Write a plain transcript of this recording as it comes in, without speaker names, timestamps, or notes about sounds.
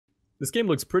This game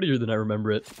looks prettier than I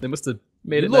remember it. They must have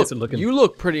made it nicer looking. You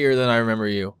look prettier than I remember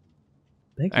you.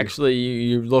 Thank you. Actually,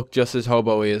 you look just as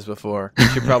hobo-y as before. You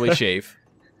should probably shave.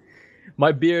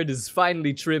 My beard is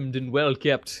finely trimmed and well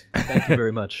kept. Thank you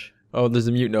very much. Oh, there's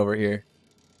a mutant over here.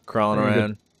 Crawling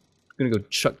around. I'm gonna go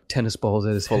chuck tennis balls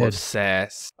at his Full head. of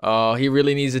sass. Oh, he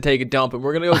really needs to take a dump, and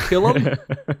we're gonna go kill him?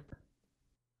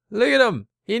 Look at him!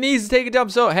 He needs to take a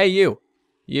dump, so... Hey, you.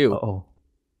 You. Uh-oh.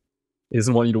 He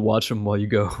doesn't want you to watch him while you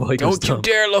go. While he goes Don't you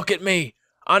dare look at me!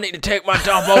 I need to take my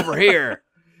dump over here!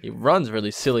 He runs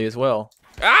really silly as well.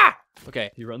 Ah! Okay.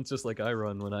 He runs just like I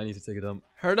run when I need to take a dump.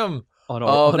 Hurt him.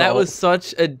 On That was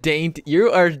such a dainty...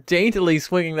 You are daintily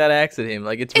swinging that axe at him.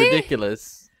 Like, it's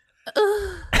ridiculous.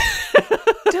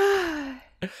 Die.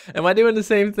 Am I doing the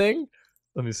same thing?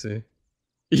 Let me see.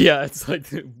 Yeah, it's like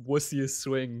the wussiest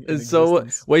swing. It's so...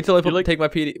 existence. Wait till I take my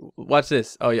PD... Watch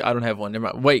this. Oh, yeah, I don't have one. Never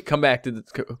mind. Wait, come back.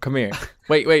 Come here.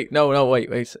 Wait. No,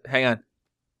 wait. Hang on.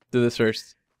 Do this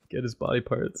first. Get his body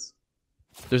parts.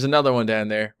 There's another one down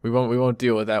there. We won't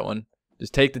deal with that one.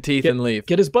 Just take the teeth and leave.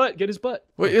 Get his butt. Get his butt.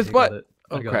 Wait, his butt.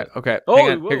 Oh crap. Okay. Oh,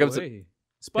 Hang on. whoa, Here comes hey.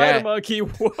 Spider monkey.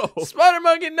 Whoa. Spider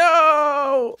monkey.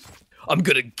 No. I'm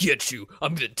gonna get you.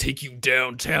 I'm gonna take you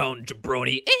downtown,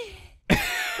 jabroni.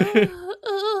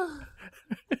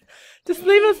 Just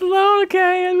leave us alone,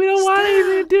 okay? We don't want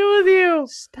anything to do with you.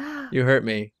 Stop. You hurt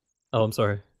me. Oh, I'm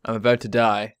sorry. I'm about to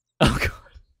die. Oh god.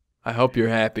 I hope you're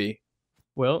happy.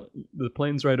 Well, the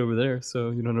plane's right over there, so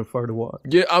you don't have far to walk.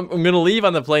 Yeah, I'm gonna leave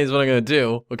on the plane is what I'm gonna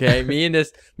do. Okay, me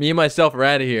and myself are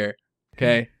out of here.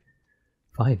 Okay.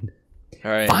 Fine.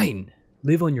 All right. Fine.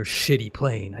 Live on your shitty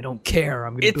plane. I don't care.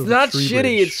 I'm gonna. It's build not a tree shitty.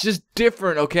 bridge. It's just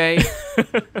different. Okay.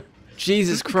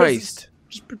 Jesus Christ.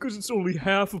 Just because it's only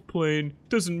half a plane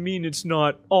doesn't mean it's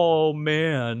not all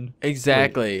man.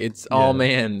 Exactly. Wait. It's all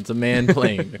man. It's a man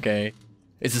plane. Okay.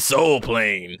 It's a soul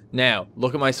plane. Now,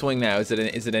 look at my swing. Now, is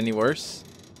it any worse?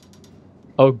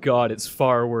 Oh god, it's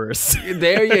far worse.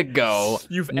 There you go.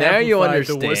 You've now you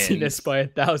understand. the wussiness by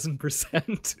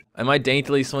 1000%. Am I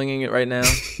daintily swinging it right now?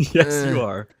 Yes, you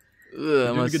are. Ugh,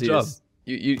 You're doing a good job.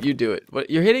 You do it. What,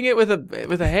 you're hitting it with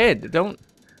a head. Don't.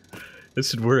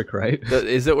 This should work, right?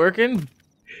 Is it working?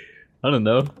 I don't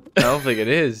know. I don't think it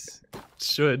is. It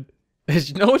should.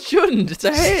 No, it shouldn't. It's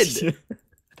a head.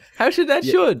 How should that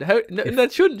should? How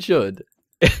that shouldn't should.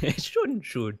 It shouldn't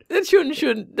should. That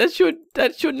shouldn't.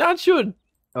 That should not should.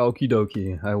 Okie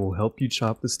dokie. I will help you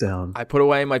chop this down. I put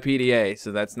away my PDA,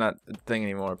 so that's not the thing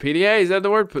anymore. PDA, is that the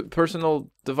word?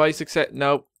 Personal device accept?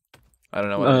 Nope. I don't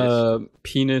know what it is.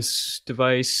 Penis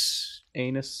device,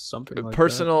 anus, something like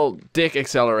Personal dick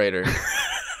accelerator.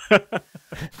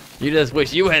 You just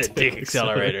wish you had a dick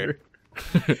accelerator.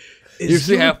 You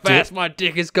see how fast my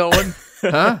dick is going?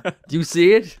 Huh? Do you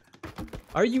see it?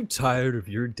 Are you tired of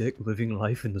your dick living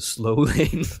life in the slow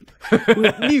lane?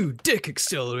 With new dick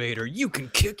accelerator, you can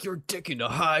kick your dick into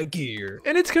high gear.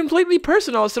 And it's completely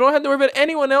personal, so I don't have to worry about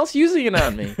anyone else using it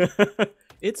on me.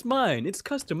 It's mine. It's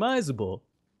customizable.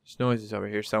 There's noises over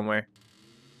here somewhere.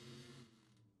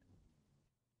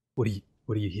 What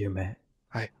do you hear, Matt?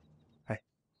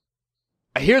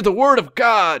 I hear the word of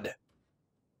God.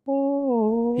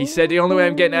 He said the only way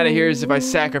I'm getting out of here is if I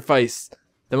sacrifice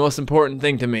the most important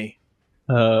thing to me.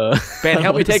 Ben,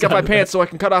 help me take off my pants so I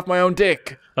can cut off my own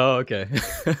dick. Oh, okay.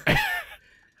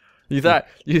 You thought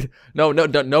no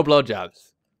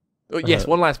blowjobs. Oh, yes,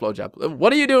 one last blowjob.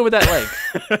 What are you doing with that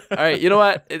leg? All right, you know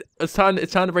what? It's time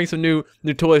to bring some new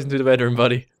toys into the bedroom,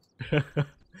 buddy.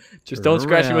 Just don't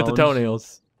scratch me with the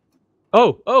toenails.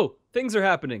 Oh, things are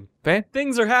happening. Ben?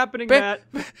 Things are happening, Ben,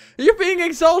 Matt. You're being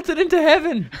exalted into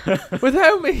heaven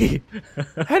without me.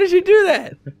 How did you do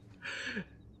that?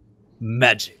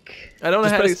 Magic. I don't know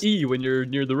Just how press to... E when you're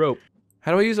near the rope.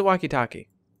 How do I use a walkie-talkie?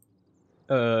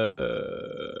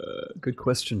 Good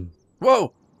question.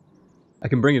 Whoa! I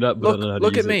can bring it up, but I don't know how to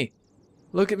Look use at me.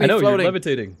 Look at me I know, floating. you're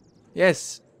levitating.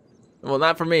 Yes. Well,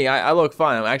 not for me. I look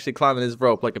fine. I'm actually climbing this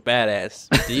rope like a badass.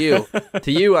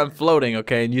 To you, I'm floating,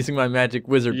 okay, and using my magic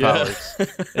wizard powers.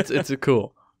 It's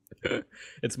cool.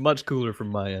 It's much cooler from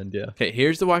my end, yeah. Okay,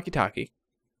 here's the walkie-talkie.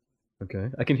 Okay,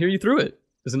 I can hear you through it.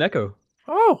 There's an echo.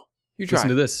 Oh, you try. Listen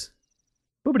to this.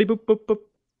 Boopity boop boop boop.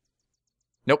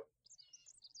 Nope.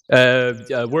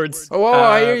 Words. Oh, whoa,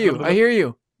 I hear you. I hear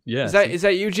you. Yeah. Is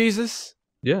that you, Jesus?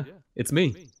 Yeah, it's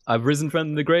me. I've risen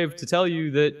from the grave to tell you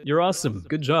that you're awesome.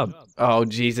 Good job. Oh,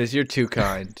 Jesus, you're too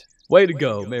kind. Way to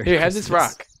go. Merry Here, have this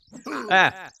Christmas. rock.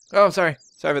 Ah. Oh, sorry.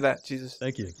 Sorry for that, Jesus.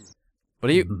 Thank you.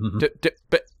 What are you?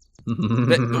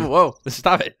 Whoa,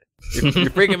 stop it.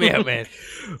 You're freaking me out, man.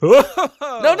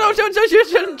 No, you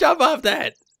shouldn't jump off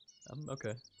that.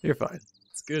 Okay. You're fine.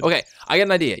 It's good. Okay, I got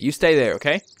an idea. You stay there,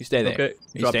 okay? You stay there. Okay.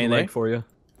 You Drop the staying there? leg for you.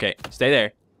 Okay, stay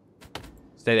there.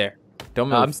 Stay there. Don't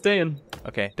move. I'm staying.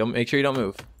 Okay, don't make sure you don't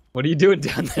move. What are you doing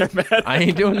down there, man? I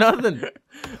ain't doing nothing.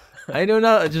 I ain't doing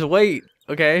nothing. Just wait,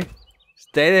 okay?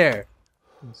 Stay there.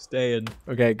 I'm staying.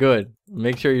 Okay, good.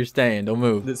 Make sure you're staying. Don't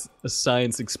move. This a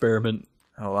science experiment.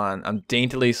 Hold on. I'm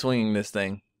daintily swinging this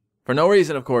thing. For no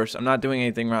reason, of course. I'm not doing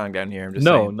anything wrong down here. I'm just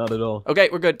No, saying. not at all. Okay,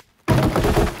 we're good.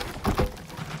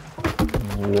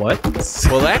 What?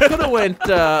 Well, that could have went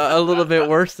a little bit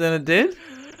worse than it did.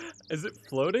 Is it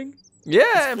floating?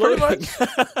 Yeah, pretty much.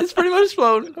 It's pretty much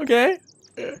floating, okay?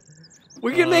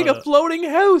 We can make a floating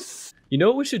house. You know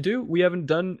what we should do? We haven't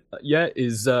done yet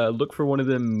is look for one of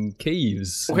them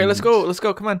caves. Okay, let's go. Let's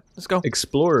go. Come on. Let's go.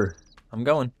 Explore. I'm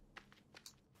going.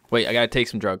 Wait, I gotta take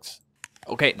some drugs.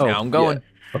 Okay, Oh, now I'm going.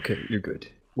 yeah. Okay, you're good.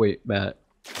 Wait, Matt.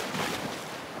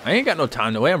 I ain't got no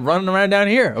time to wait. I'm running around down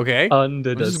here, okay?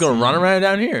 Under I'm the just gonna run sea. around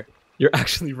down here. You're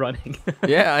actually running.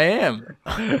 Yeah, I am.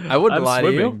 I wouldn't I'm lie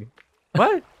to you. swimming.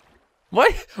 What?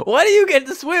 What? Why do you get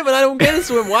to swim and I don't get to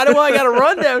swim? Why do I gotta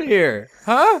run down here?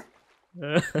 Huh?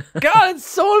 God, it's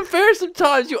so unfair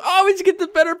sometimes. You always get the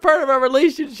better part of our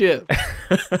relationship.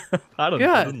 I don't know. It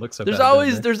God, doesn't look so there's bad down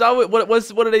always,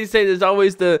 there. what do they say? There's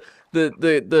always the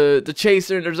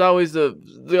chaser, and there's always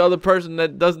the other person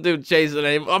that doesn't do chasing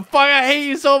anymore. I hate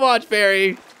you so much,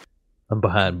 Barry. I'm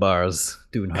behind bars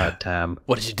doing hard time.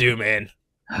 What did you do, man?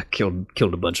 I killed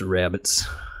a bunch of rabbits.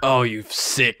 Oh, you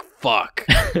sick fuck.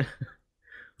 I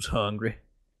was hungry.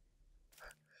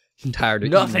 I'm tired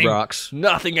of eating rocks.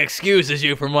 Nothing excuses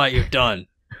you from what you've done.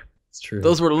 It's true.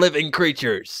 Those were living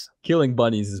creatures. Killing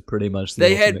bunnies is pretty much the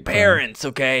They ultimate had crime. parents,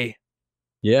 okay?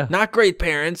 Yeah. Not great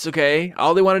parents, okay?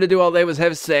 All they wanted to do all day was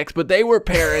have sex, but they were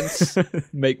parents.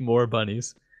 Make more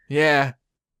bunnies. Yeah.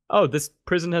 Oh, this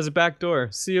prison has a back door.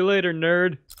 See you later,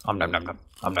 nerd. Nom nom nom nom.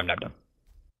 Nom nom nom nom.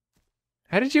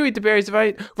 How did you eat the berries if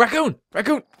I... Raccoon!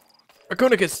 Raccoon!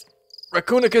 Racoonicus!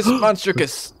 Racoonicus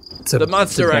monstricus! The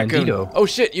monster raccoon. bandito. Oh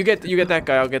shit, you get that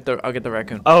guy, I'll get the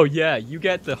raccoon. Oh yeah, you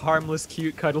get the harmless,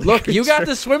 cute, cuddly Look, you got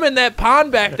to swim in that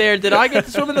pond back there. Did I get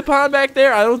to swim in the pond back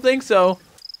there? I don't think so.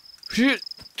 Shit.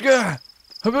 How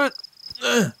about...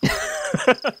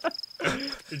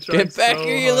 Get back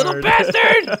here, you little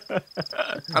bastard!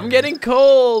 I'm getting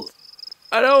cold.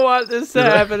 I don't want this to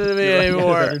happen to me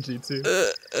anymore. Energy too.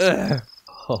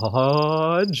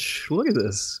 Hodge, look at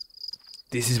this.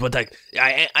 This is what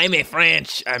I'm a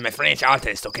French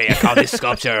artist, okay? I call this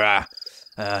sculpture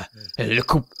Le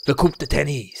Coupe de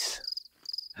Tennis.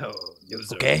 Oh,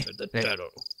 Okay.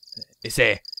 It's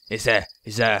a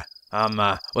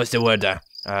what's the word?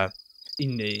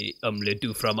 In a omelette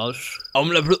du fromage.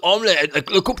 Omelette,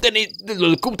 le coupe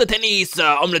de tennis,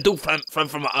 omelette du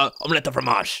omelette de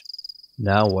fromage.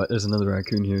 Now what? There's another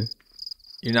raccoon here.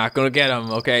 You're not gonna get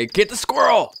him, okay? Get the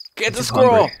squirrel! Get the I'm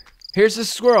squirrel! hungry. Here's the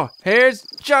squirrel. Here's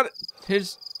John.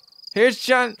 Here's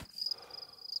John.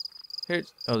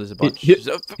 Here's there's a bunch. Hit.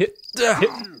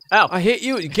 Ow! I hit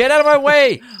you. Get out of my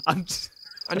way! I'm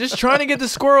I'm just trying to get the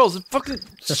squirrels. Fucking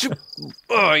shoot.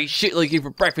 Oh, you shit like you for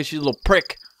breakfast, you little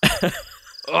prick.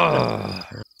 Oh.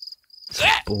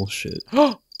 bullshit.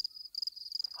 Oh,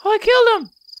 I killed him.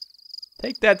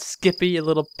 Take that, Skippy, you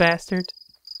little bastard.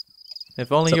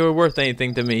 If only you were worth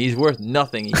anything to me. He's worth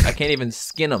nothing. I can't even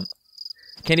skin him.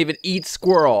 Can't even eat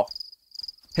squirrel.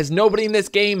 Has no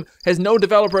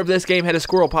developer of this game had a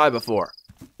squirrel pie before?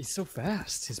 He's so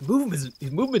fast. His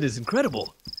movement is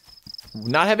incredible.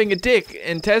 Not having a dick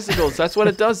and testicles, that's what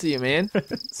it does to you, man.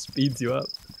 It speeds you up.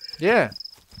 Yeah.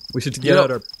 We should get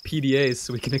out our PDAs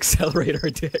so we can accelerate our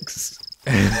dicks.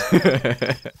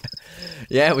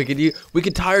 Yeah, we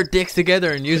could tie our dicks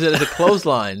together and use it as a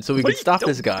clothesline so we could stop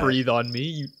this guy. Breathe on me,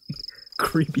 you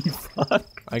creepy fuck.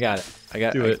 I got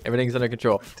it. Do it. Everything's under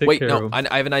control. Take Wait, care no, of him.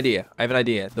 I have an idea.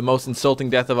 The most insulting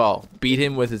death of all. Beat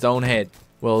him with his own head.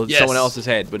 Well, Yes. someone else's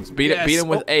head, but beat him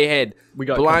with Oh. a head. We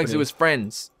got belongs company. to his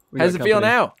friends. We How's got it feel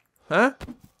company. now? Huh?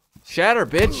 Shatter,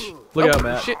 bitch. Look out,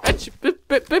 Matt. Shit. Bip,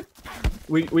 bip, bip.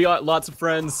 We got lots of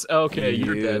friends. Okay,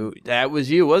 you're dead. That was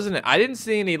you, wasn't it? I didn't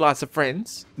see any lots of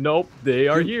friends. Nope, they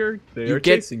are here. They are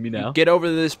chasing me now. Get over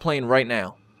to this plane right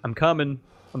now. I'm coming.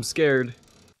 I'm scared.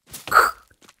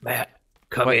 Matt,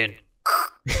 come in.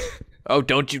 Oh,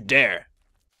 don't you dare.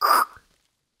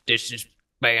 This is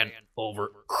ban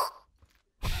over.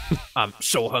 I'm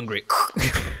so hungry.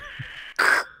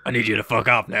 I need you to fuck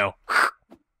off now.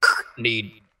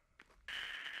 Need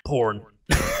porn.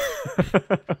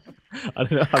 I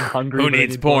don't know. I'm hungry. Who but I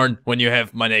needs need porn when you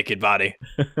have my naked body?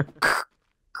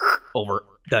 Over.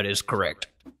 That is correct.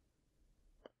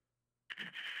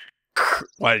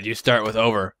 Why did you start with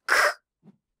over?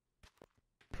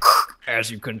 As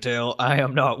you can tell, I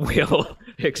am not well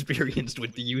experienced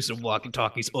with the use of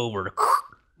walkie-talkies over.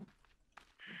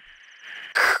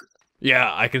 Yeah,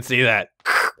 I can see that.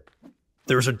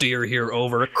 There's a deer here,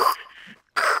 over.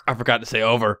 I forgot to say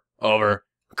over. Over.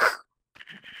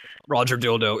 Roger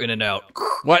Dildo, in and out.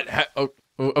 What? Oh,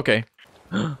 okay.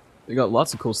 They got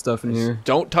lots of cool stuff in here.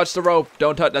 Don't touch the rope.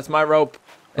 Don't touch. That's my rope.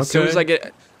 As soon as I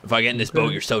get, if I get in this boat,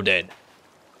 Okay. you're so dead.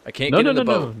 I can't get in the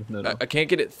boat. No. I can't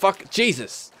get it. Fuck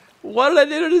Jesus. What did I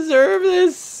do to deserve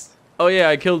this? Oh yeah,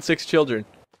 I killed 6 children.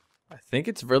 I think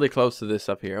it's really close to this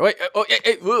up here. Wait. Oh,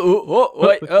 hey,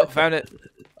 wait. Oh, found it.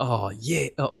 Oh yeah.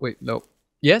 Oh wait, no.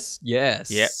 Yes. Yeah,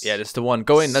 that's the one.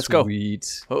 Go in. Let's go.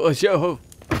 Sweet. Oh.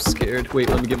 I'm scared. Wait,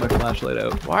 let me get my flashlight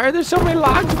out. Why are there so many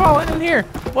logs falling in here?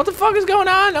 What the fuck is going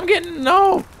on? I'm getting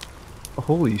no.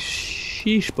 Holy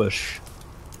sheesh bush.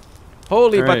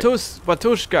 Holy All right.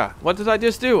 Batushka. What did I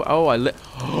just do? Oh, I lit.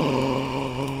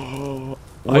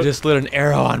 I just lit an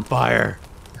arrow on fire.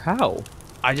 How?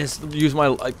 I just use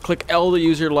my click L to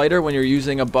use your lighter when you're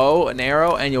using a bow, an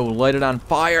arrow, and you'll light it on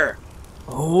fire.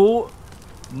 Oh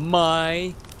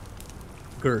my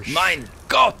gosh. Mein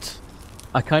Gott.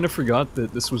 I kind of forgot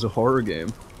that this was a horror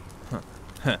game.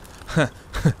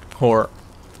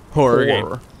 Horror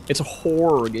game. It's a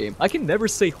horror game. I can never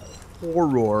say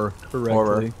horror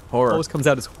correctly. Horror. It always comes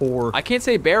out as horror. I can't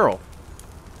say barrel.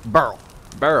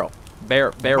 Barrel.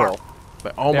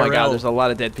 But oh my God, Barrel. there's a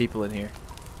lot of dead people in here.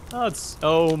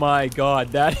 Oh my God,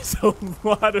 that is a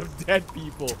lot of dead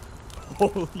people.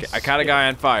 Holy I caught a guy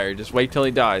on fire. Just wait till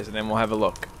he dies, and then we'll have a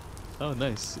look. Oh,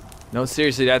 nice. No,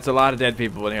 seriously, that's a lot of dead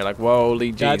people in here. Like,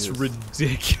 holy Jesus. That's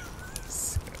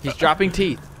ridiculous. He's dropping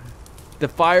teeth. The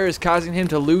fire is causing him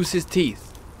to lose his teeth.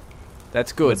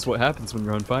 That's good. That's what happens when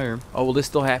you're on fire. Oh, will this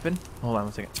still happen? Hold on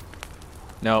one second.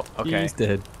 No, okay. He's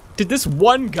dead. Did this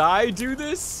one guy do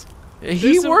this?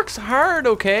 He works hard,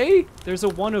 okay? There's a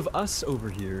one of us over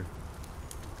here.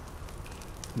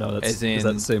 No, that's As in- is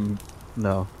that the same?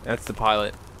 No, That's the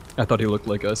pilot. I thought he looked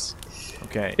like us.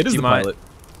 Okay. It is Do you the mind-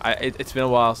 pilot. It's been a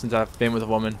while since I've been with a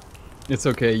woman. It's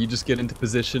okay. You just get into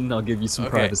position. I'll give you some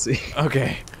Okay. privacy.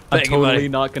 Okay. I'm Thank you, totally buddy.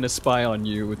 not gonna spy on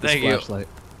you with this Thank you. flashlight.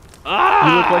 Ah!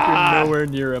 You look like you're nowhere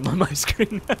near him on my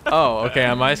screen. Oh, okay.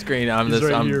 On my screen, He's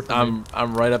right here for me.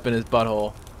 I'm right up in his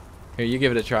butthole. Here, you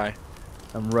give it a try.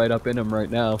 I'm right up in him right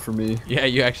now for me. Yeah,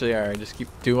 you actually are. Just keep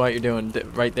doing what you're doing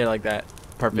right there like that.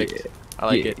 Perfect. Yeah. I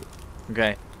like Yeah. it.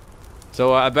 Okay.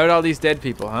 So about all these dead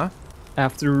people, huh?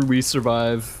 After we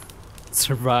survive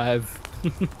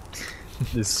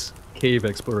this cave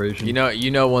exploration.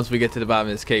 You know, once we get to the bottom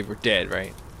of this cave, we're dead,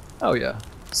 right? Oh yeah,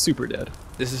 super dead.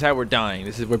 This is how we're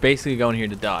dying. We're basically going here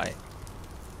to die.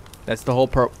 That's the whole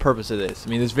purpose of this. I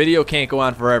mean, this video can't go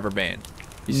on forever, man.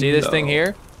 You see this thing No.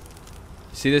 here?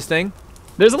 You see this thing?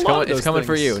 There's a lot of those It's coming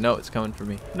for things. you. No, it's coming for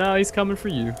me. No, he's coming for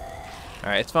you. All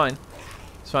right, it's fine.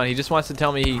 It's fine. He just wants to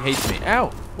tell me he hates me. Ow!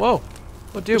 Whoa!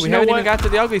 Well, dude, But we you know haven't even what? got to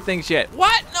the ugly things yet.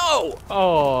 What? No!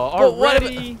 Oh, But what if-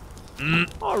 already?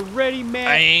 Already, man.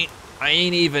 I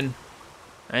ain't even.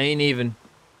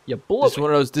 You blew This is it.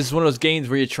 one of those games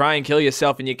where you try and kill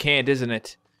yourself and you can't, isn't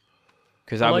it?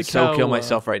 Because I would like so how, kill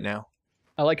myself right now.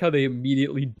 I like how they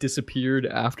immediately disappeared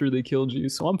after they killed you,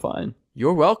 so I'm fine.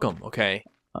 You're welcome. Okay.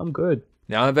 I'm good.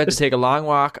 Now I'm about to take a long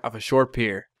walk off a short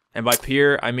pier. And by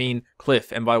pier, I mean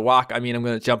cliff. And by walk, I mean I'm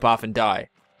going to jump off and die.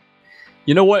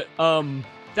 You know what?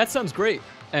 That sounds great.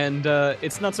 And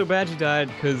it's not so bad you died,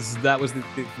 because that was the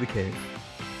cave.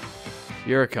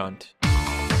 You're a cunt.